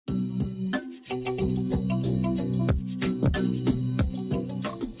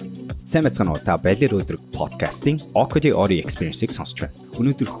Сайн байцгаана уу? Та Балер өдрөг подкастын Okodi Audio Experience-ийг сонсч байна.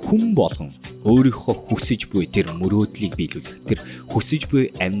 Өнөөдөр хүн болгон өөрийнхөө хүсэж буй тэр мөрөөдлийг биелүүлэх, тэр хүсэж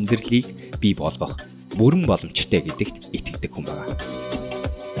буй амьдралыг бий болгох бүрэн боломжтой гэдэгт итгэдэг хүн байна.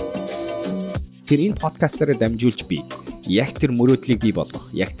 Тэр энэ подкастаараа дамжуулж би яг тэр мөрөөдлийг бий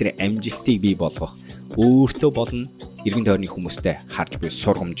болгох, яг тэр амжилтыг бий болгох, өөртөө болон эргэн тойрны хүмүүстэй харж буй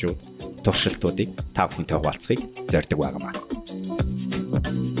сургамжууд, туршилтуудыг та бүхэнтэй хуваалцахыг зорддог байна.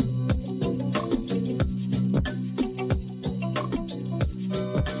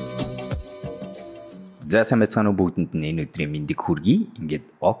 За сайн байцгаана уу бүгдэнд нь энэ өдрийн мэндийг хүргэе. Ингээд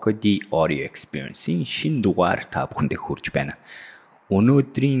Okodi Audio Experience-ийн шинэ дугаар та бүхэндээ хүрж байна.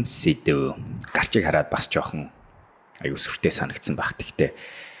 Өнөөдрийн сэдэв гарчиг хараад бас жоохон аюу сүртэй санагдсан баг. Гэхдээ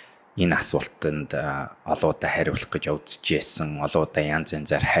энэ асуултанд олоодаа хариулах гэж үзэж байсан, олоодаа янз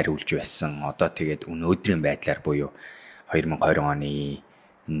янзаар хариулж байсан. Одоо тэгээд өнөөдрийн байдлаар буюу 2020 оны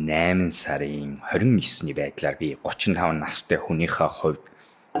 8 сарын 29-ний байдлаар би 35 настай хүнийхээ хувьд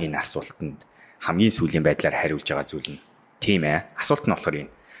энэ асуултанд хамгийн сүүлийн байдлаар хариулж байгаа зүйл нь тийм ээ. Асуулт нь болохоор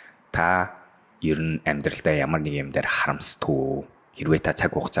энэ. Та ер нь амьдралдаа ямар нэг юм дээр харамсдаггүй? Хэрвээ та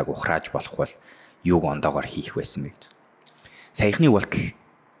цаг хугацааг ухрааж болох бол юуг ондоогоор хийх байсан бэ гэж. Саяхны болтол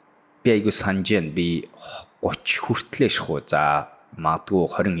би айгуу санаж байна. Би 30 хүртлээ шахуу. За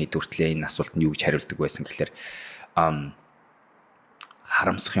магадгүй 20 хэд хүртлээ энэ асуултанд юу гэж хариулдаг байсан гэхээр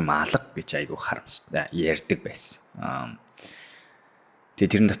харамсах юм алга гэж айгуу харамстай ярьдаг байсан.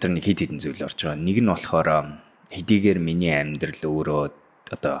 Тэгээ тэрэн дотор нэг хэд хэдэн зүйл орж байгаа. Нэг нь болохоор хэдийгээр миний амьдрал өөрөө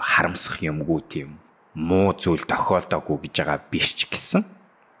одоо харамсах юмгүй тийм муу зүйл тохиолдоогүй гэж байгаа биш ч гэсэн.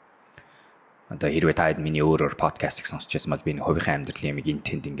 Одоо хэрвээ та миний өөрөөр подкастыг сонсч байсан бол би энэ хувийнхын амьдралын юм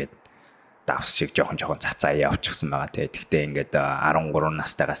интенд ингээд давс шиг жоохон цацаа явчихсан байгаа те. Тэгтээ ингээд 13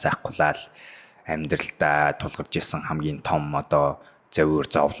 настайгаас ахгуулаад амьдралдаа тулгарч исэн хамгийн том одоо зөвөр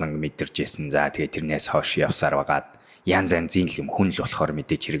зовлон мэдэрч исэн. За тэгээ тэрнээс хойш явсаар байгаад янз янзын юм хүн л болохоор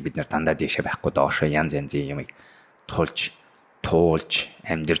мэдээч хэрэг бид нар дандаа дэшээ байхгүй доошоо янз янзын юмыг туулж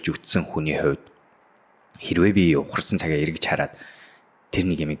амьдарч үтсэн хүний хувьд хэрвээ би ухарсан цагаа эргэж хараад тэр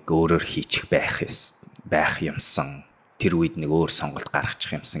нэг юмыг өөрөөр хийчих байх юмсан тэр үед нэг өөр сонголт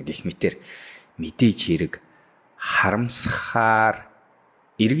гаргачих юмсан гэх мэтэр мэдээч хэрэг харамсахаар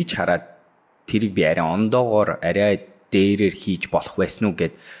эргэж хараад тэрийг би арай ондоогоор арай дээрээр хийж болох байсан уу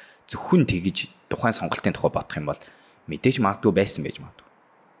гэд зөвхөн тэгж тухайн сонголтын тухай бодох юм бол мэдээж магадгүй байсан байж магадгүй.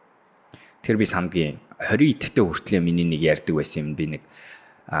 Тэр би сандгийн 20 идэхтэй хүртлээр миний нэг ярьдаг байсан юм. Би нэг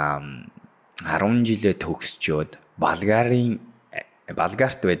 10 жилээ төгсчөөд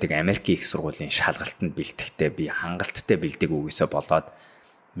Болгарт байдаг Америкийн их сургуулийн шалгалтанд бэлтгэхдээ би хангалттай бэлдэг үгээсээ болоод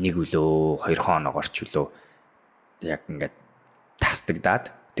нэг өглөө 2 хоногор ч үлөө яг ингээд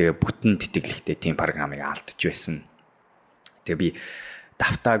тасдагдаад тэгээ бүтэн тэтгэлэгтэй тийм програмыг алдчих байсан. Тэгээ би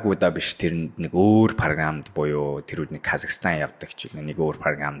давтаагуудаа биш тэрэнд нэг өөр програмд буюу тэр үед нэг Казахстан явдаг ч нэг өөр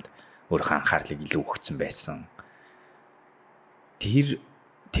програмд өөрийнхөө анхаарлыг илүү өгсөн байсан.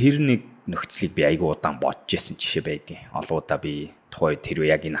 Тэр нэг нөхцөлийг би айгүй удаан бодож байсан жишээ байдгийн. Олоодаа би тухай тэр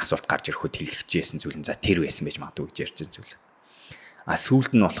яг энэ асуулт гарч ирэхэд хэлчихэж байсан зүйл нь за тэр байсан байж магадгүй гэж ярьж байгаа зүйл.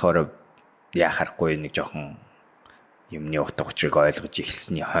 Сүүлд нь болохоор яхахгүй нэг жоохон юмны утга учирыг ойлгож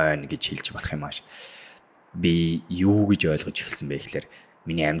эхэлсний хойно гэж хэлж болох юм ааш. Би юу гэж ойлгож эхэлсэн бэ гэхээр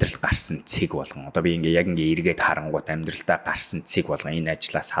миний амьдрал гарсан цэг болгон одоо би яг эргээд харангуут амьдралдаа гарсан цэг болгон энэ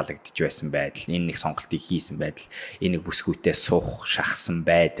ажлаас халагдж байсан байдал, энэ нэг сонголтыг хийсэн байдал, энэ нэг бүсгүйтэй суух шахсан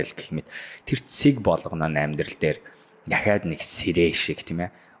байдал гэх мэт тэр цэг болгоно амьдрал дээр дахиад нэг сэрээ шиг тийм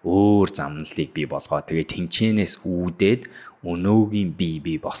ээ өөр замналыг бий болгоо. Тэгээ тэнчэнээс үүдээд өнөөгийн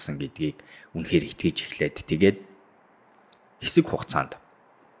бий болсон гэдгийг үнэхээр итгэж эхлээд тэгээд хэсэг хугацаанд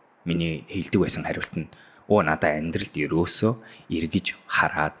миний хэлдэг байсан хариулт нь надад амьдралд ерөөсөө эргэж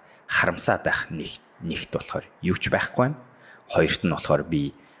хараад харамсаад байх нэгт болохоор юу ч байхгүй байна. Хоёрт нь болохоор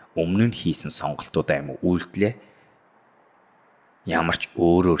би өмнө нь хийсэн сонголтуудаа юм үйлдэлээ ямар ч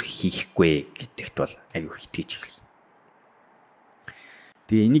өөрөөр хийхгүй гэдэгт бол аюу итгэж эхэлсэн.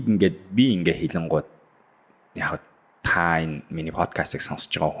 Тэгээ энийг би хэлэнгууд яг та энэ миний подкастыг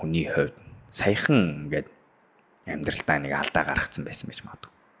сонсож байгаа хүний хувьд саяхан амьдралдаа нэг алдаа гаргацсан байсан байж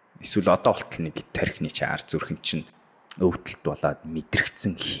магадгүй. Эсвэл одоо болтол нэг тарихны ард зүрхэн чинь өвдөлт болоод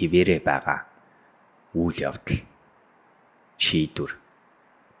мэдрэгдсэн хിവэрэ байгаа үйл явдал шийдвэр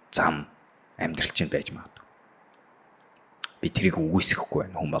зам амьдрал чинь байж магадгүй. Би тэрийг үгүйсэхгүй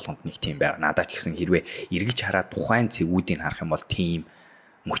байна. Хүн болгонд нэг тийм байгаа. Надад ч гэсэн хэрвээ эргэж хараад тухайн цэгүүдийг харах юм бол тийм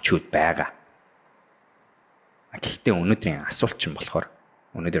мөчүүд байгаа. Гэхдээ өнөөдрийн асуулт чинь болохоор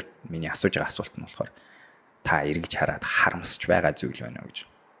өнөөдөр миний асууж байгаа асуулт нь болохоор та эргэж хараад харамсаж байгаа зүйл байна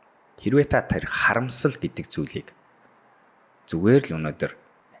гэж. Хэрвээ та тэр харамсал гэдэг зүйлийг зүгээр л өнөөдөр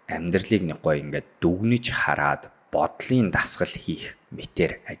амьдралыг нэг гоё ингээд дүгнэж хараад бодлын дасгал хийх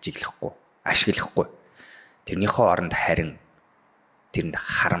мэтэр ашиглахгүй. Тэрнийхөө оронд харин тэрэнд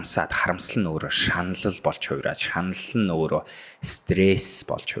харамсал нь өөрөө шаналл болж хувираад, шанал нь өөрөө стресс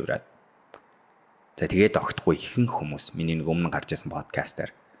болж хувираад. За тэгээд огтгүй ихэнх хүмүүс миний нэг өмнө гарч ирсэн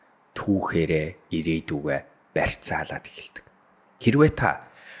подкастаар түүхээрээ ирээдүгээ барьцаалаад эхэлдэг. Хэрвээ та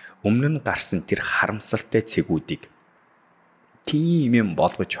өмнө нь гарсан тэр харамсалтай цэгүүдийг тийм юм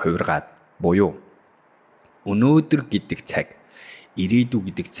болгож хувиргаад буюу өнөөдөр гэдэг цаг, ирээдүй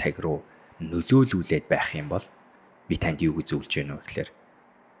гэдэг цаг руу нөлөөлүүлээд байх юм бол би танд юу гэж зөвлөж байна вэ гэхээр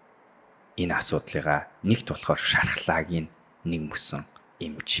энэ асуудлыгаа нэгт болохоор шархлагийг нэг мөсөн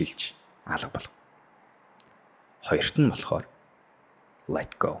эмчилж алга болгох. Хоёрт нь болохоор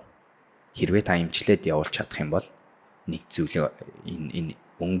let go. Хэрвээ та эмчлээд явуулж чадах юм бол нэг зүйлээ энэ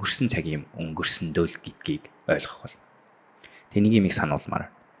өнгөрсөн цагийн өнгөрсөндөө л гэдгийг ойлгох бол. Тэнийг юм сануулмаар.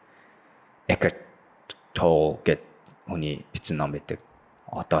 Eckhart Tolle гэдэг хүний бичсэн ном байдаг.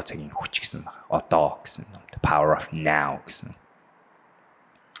 Одоо цагийн хүч гэсэн байна. Одоо гэсэн ном. The Power of Now гэсэн.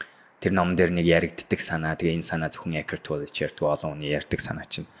 Тэр ном дээр нэг яригддаг санаа. Тэгээ энэ санаа зөвхөн Eckhart Tolle ярьдаг олон хүний ярьдаг санаа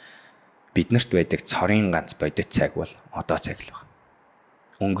чинь биднэрт байдаг цорын ганц бодит цаг бол одоо цаг л байна.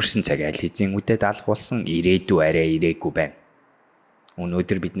 Өнгөрсөн цаг аль хэзээ үдэд алгуулсан, ирээдүй арай ирээгүй байна.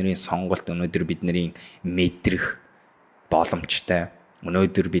 Өнөөдөр бидний сонголт, өнөөдөр бидний мэдрэх боломжтой,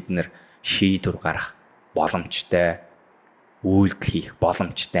 өнөөдөр бид нар шийдвэр гаргах боломжтой, үйлдэл хийх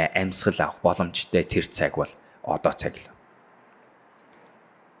боломжтой, амьсгал авах боломжтой тэр цаг бол одоо цаг л.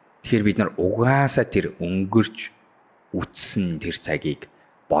 Тэгэхээр бид нар угаасаа тэр өнгөрч үтсэн тэр цагийг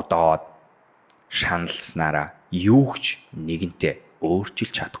бодоод шаналснараа юугч нэгэнтээ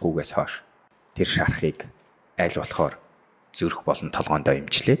өөрчилж чадахгүйгээс хойш тэр шарахыг аль болохоор зүрх болон толгоондоо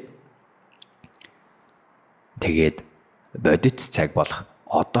эмчлээд тэгээд бодит цаг болох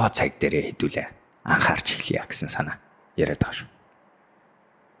одоо цаг дээрээ хэдүүлээ анхаарч эхлэе гэсэн санаа яриад байгаа шүү.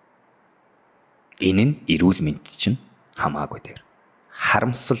 Энэ нь эрүүл мэнд чинь хамаагүй дээр.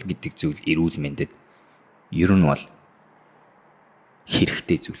 Харамсал гэдэг зүйл эрүүл мэндэд ер нь бол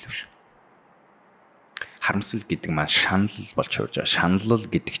хэрэгтэй зүйл биш. Харамсал гэдэг маань шанал болж хувирж байгаа. Шанал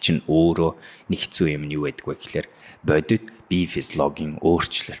гэдэг чинь өөрөө нэг хэцүү юм нь юу байдаг вэ гэхээр бодит бие физиологийн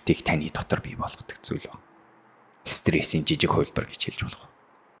өөрчлөлтийг таны дотор бий болгодог зүйл ба. Стрессийн жижиг хувилбар гэж хэлж болох.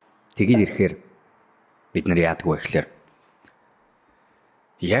 Тэгээд ирэхээр бид нар яадаг вэ гэхээр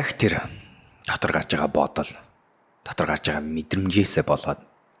яг тэр дотор гарч байгаа бодол, дотор гарч байгаа мэдрэмжээсээ болоод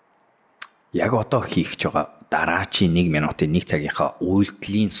яг одоо хийх гэж байгаа дараачийн 1 минутын 1 цагийнхаа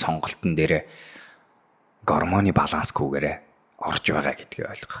үйлдэлийн сонголтын дээр гормоны балансгүйгээрээ орж байгаа гэдгийг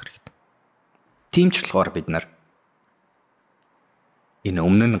ойлгох хэрэгтэй. Тийм ч болохоор бид нар энэ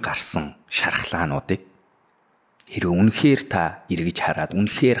өмнө нь гарсан шархлаануудыг хэрэг үнэхээр та эргэж хараад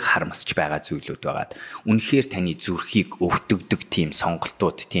үнэхээр харамсч байгаа зүйлүүд байгаад үнэхээр таны зүрхийг өвтгдөг тийм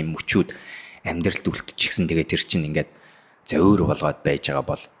сонголтууд, тийм мөчүүд амьдралд үлдчихсэн. Тэгээд тэр чинь ингээд зөөр болгоод байж байгаа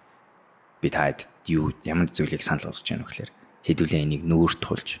бол би таад ямар зүйлийг санал болгож байна вэ гэхээр хэдүүлээ энийг нүүр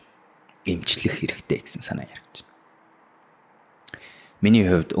тулж эмчлэх хэрэгтэй гэсэн санаа яригдж байна. Миний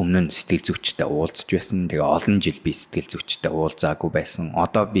хувьд өмнө нь сэтгэл зүйчтэй уулзж байсан. Тэгээ олон жил би сэтгэл зүйчтэй уулзаагүй байсан.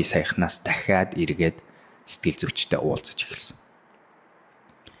 Одоо би саяхнаас дахиад эргээд сэтгэл зүйчтэй уулзаж эхэлсэн.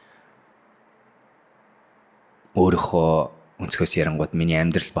 Өөрийнхөө өнцгөөс ярангууд миний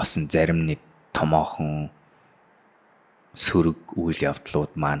амьдрал болсон зарим нэг томоохон сөрөг үйл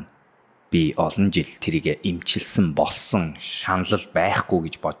явдлууд маань би олон жил тэрийг эмчилсэн болсон шаналл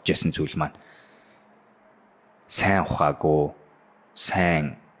байхгүй гэж бодож байсан зүйл маань сайн ухаагүй,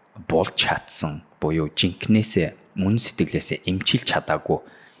 сайн болж чадсан буюу жинкнээсээ үн сэтгэлээсээ эмчилж чадаагүй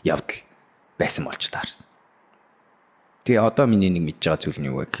явдал байсан болж таарсан. Тэгээ одоо миний нэг мэдж байгаа зүйл нь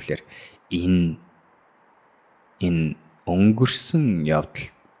юу вэ гэхээр энэ өнгөрсөн явдал,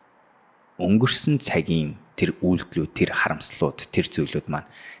 өнгөрсөн цагийн тэр үйлдэлүүд, тэр харамслууд, тэр зүйлүүд маань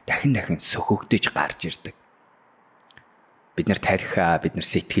дахин сөхөгдөж гарч ирдэг. Бид нар тархиа, бид нар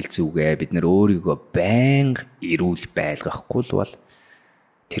сэтгэл зүгээ, бид нар өөрийгөө байнга эрүүл байлгахгүй л бол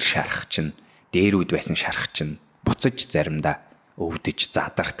тэр шарах чинь, дээр үд байсан шарах чинь буцаж заримдаа өвдөж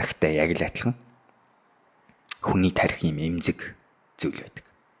задардагтай яг л адилхан хүний тархи юм эмзэг зүйл байдаг.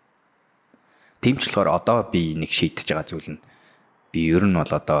 Тэмчлэгээр одоо би нэг шийдэж байгаа зүйл нь би ер нь бол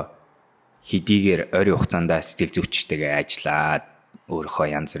одоо хэдийгээр ойрын хугацаанд сэтгэл зүйчтэйгээ ажиллаад өөрийнхөө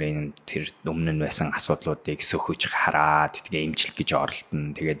янз бүрийн тэр өмнө нь байсан асуудлуудыг сөхөж хараад тэгээ эмчлэх гэж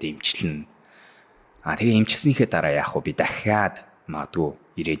оролдоно. Тэгээд эмчилнэ. Тэгээ эмчилснийхээ дараа яах вэ? Би дахиад магадгүй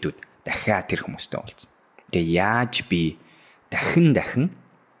ирээдүйд дахиад тэр хүмүүстэй уулзсан. Тэгээ яаж би дахин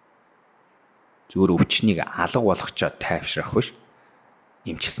зүгээр өвчнийг алга болгочоод тайвшрах биш.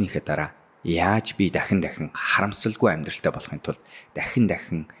 эмчилснийхээ дараа яаж би дахин харамсалгүй амьдралтай болохын тулд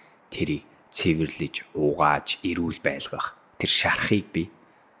дахин тэрийг цэвэрлэж, угааж, эрүүл байлгах тэр шарахыг би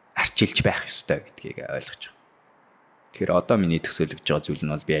арчилж байх ёстой гэдгийг ойлгож байгаа. Тэгэхээр одоо миний төсөөлөж байгаа зүйл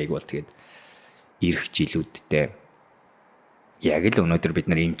нь бол би айгуул тэгээд ирэх жилүүддээ яг л өнөөдөр бид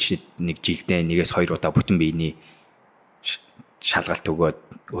нар эмчид нэг жилдээ 1-2 удаа бүтэн биений шалгалт өгөөд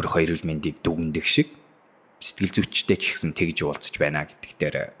өөрийнхөө эрүүл мэндийг дүгндэг шиг сэтгэл зүйчтэй ч гэсэн тэгж уулзч байна гэдэг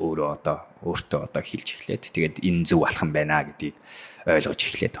дээр өөртөө одоо хэлж эхлээд тэгээд энэ зөв алхам байна гэдгийг ойлгож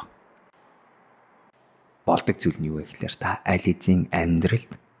эхлээд байна. Болдог зүйл нь юу вэ гэхээр та аль эзэн амьдралд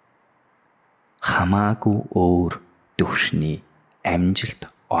хамаагүй өөр төвшний амжилт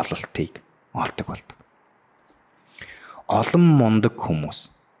ололтыг олдог болдог. Олон мундаг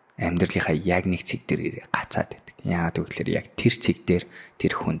хүмүүс амьдралынхаа яг нэг цэг дээр гацаад байдаг. Яагаад гэвэл яг тэр цэг дээр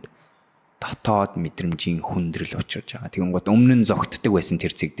тэр хүнд дотоод мэдрэмжийн хүндрэл учирж байгаа. Тэгэнгүүт өмнө нь зогтдог байсан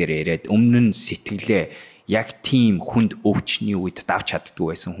тэр цэг дээр ирээд өмнө нь сэтгэлээ яг тийм хүнд өвчний үед давж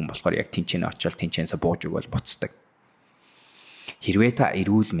чаддгүй байсан хүн болохоор яг тэнцэнэ очил тэнцэнсээ бууж өгөөл буцдаг. Хэрвээ та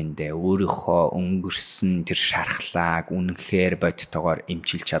эрүүл мэндэ өөрийнхөө өнгөрсөн тэр шархлааг үнэнхээр бодтойгоор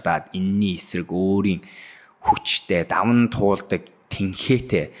эмчилж чадаад энэний эсрэг өөрийн хүчтэй давн туулдаг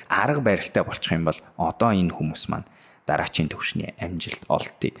тэнхээтэй арга барилтай болчих юм бол одоо энэ хүмүүс маань дараачийн төвшний амжилт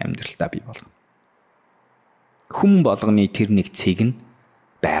олтыг амьдралдаа бий болгоно. Хүн болгоны тэр нэг цэг нь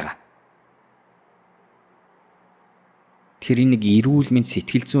байгаа. Тэр нэг эрүүл мэнд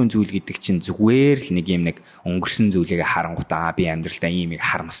сэтгэл зүйн зүйл гэдэг чинь зүгээр л нэг юм нэг өнгөрсөн зүйлийг харангуйтаа би амьдралдаа ийм их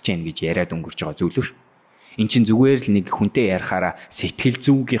харамсаж гин гэж яриад өнгөрч байгаа зүйл биш. Эн чинь зүгээр л нэг хүнтэй ярихаараа сэтгэл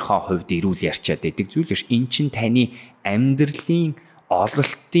зүйгийнхаа хувьд эрүүл ярьчаад байдаг зүйл биш. Эн чинь таны амьдралын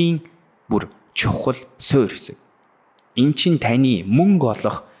ололтын бүр чухал суурь хэсэг. Эн чинь таны мөнгө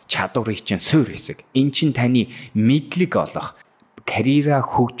олох чадварыг чинь суурь хэсэг. Эн чинь таны мэдлэг олох, карьераа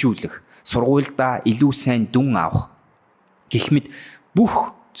хөгжүүлэх, сургуульдаа илүү сайн дүн авах гэх мэт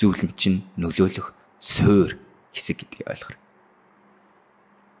бүх зүйл нь чинь нөлөөлөх суурь хэсэг гэдгийг ойлгох.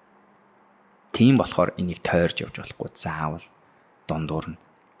 Тийм болохоор энийг тойрж явж болохгүй заавал дундуур нь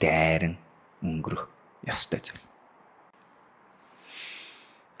дайран өнгөрөх ёстой зүйл.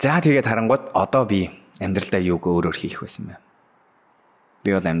 За тэгээд харангууд одоо би амьдралдаа юуг өөрөөр хийх байсан бэ? Би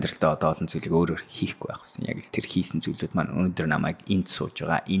бол амьдралдаа одоо олон зүйлийг өөрөөр хийхгүй байх байсан. Яг л тэр хийсэн зүйлүүд маань өнөөдөр намайг энд сууж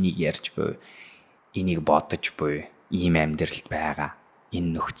байгаа. Энийг ярьж буй, энийг бодож буй, ийм амьдралд байгаа.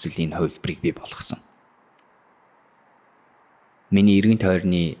 Энэ нөхцөл, энэ хувилбарыг би болгосон. Миний эргэн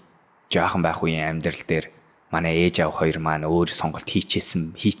тойрны жоохон байх үеийн амьдрал дээр манай ээж аав хоёр маань өөр сонголт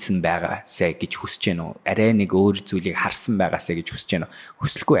хийцэн байгаасаа гэж хүсэж гэнэ үү? Арай нэг өөр зүйлийг харсан байгаасаа гэж хүсэж гэнэ үү?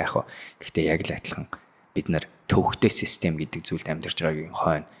 Хүсэлгүй яах вэ? Гэхдээ яг л адилхан бид нар төвхтэй систем гэдэг зүйлд амьдарч байгаагийн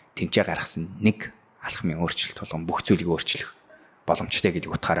хойно тэнцээ гаргасан нэг алхмын өөрчлөлт болгон бүх зүйлийг өөрчлөх боломжтой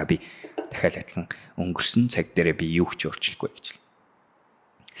гэдэг утгаараа би дахиад адилхан өнгөрсөн цаг дээрээ би юу ч өөрчлөхгүй гэж л.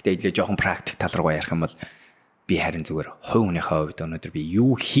 Гэхдээ илүү жоохон практик тал руугаа ярих юм бол би харин зүгээр хувь хүнийхээ хувьд өнөөдөр би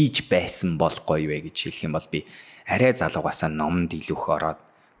юу хийж байсан бол гоё вэ гэж хэлэх юм бол би арай залуугаасаа номонд илүүх ороод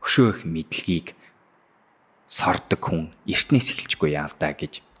өшөөх мэдлэгийг сордог хүн эртнээс эхэлжгүй яавдаа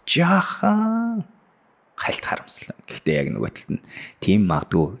гэж жаахан хальт харамслаа. Гэхдээ яг нөгөө талд нь тийм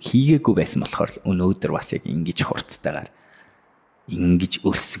магадгүй хийгээгүй байсан болохоор өнөөдөр бас яг ингэж хурдтайгаар ингэж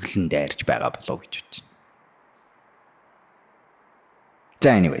өсгөлн дайрч байгаа болов гэж бодож байна.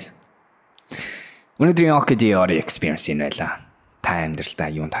 За anyways. Өнөөдрийн OKD experience энэ байлаа. Та амьдралдаа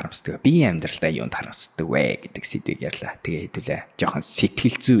юунд харамсдаг вэ? Би амьдралдаа юунд харамсдаг вэ гэдэг сэдвийг ярьлаа. Тэгээ хэдүүлээ. Жохон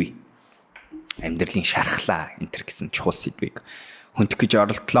сэтгэл зүй. Амьдралын шархлаа энтер гэсэн чухал сэдвийг хөнтөх гэж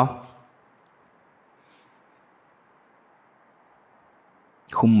оролдлоо.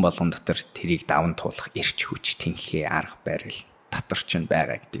 Хүн болгон дотор тэрийг даван туулах эрч хүч тэнхээ арга барил татварч нь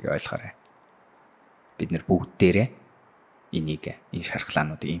байгаа гэдгийг ойлгоорой. Бид нар бүгдээрээ энэ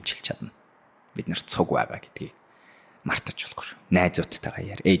шархлаануудыг эмчилж чадна. Бид нар цуг байгаа гэдгийг мартаж болохгүй шүү. Найзуудтайгаа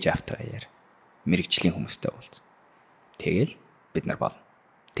яар, ээж аавтайгаа яар, мэрэгжлийн хүмүүстэй уулз. Тэгэл бид нар болно.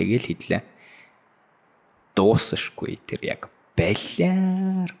 Тэгэл хэдлээ. Дуусахгүй тэр яг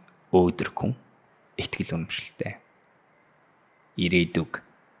балиар өөдрөг итгэл үнэмшилтэй. Ирээдүг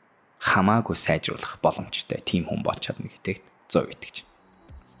хамаагүй сайжруулах боломжтой тийм хүн болж чадна гэдэгт 100% итгэж.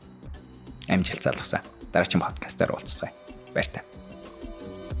 Амжилт залгасаа. Дараагийн подкастаар уулзцгаая. Баярлалаа.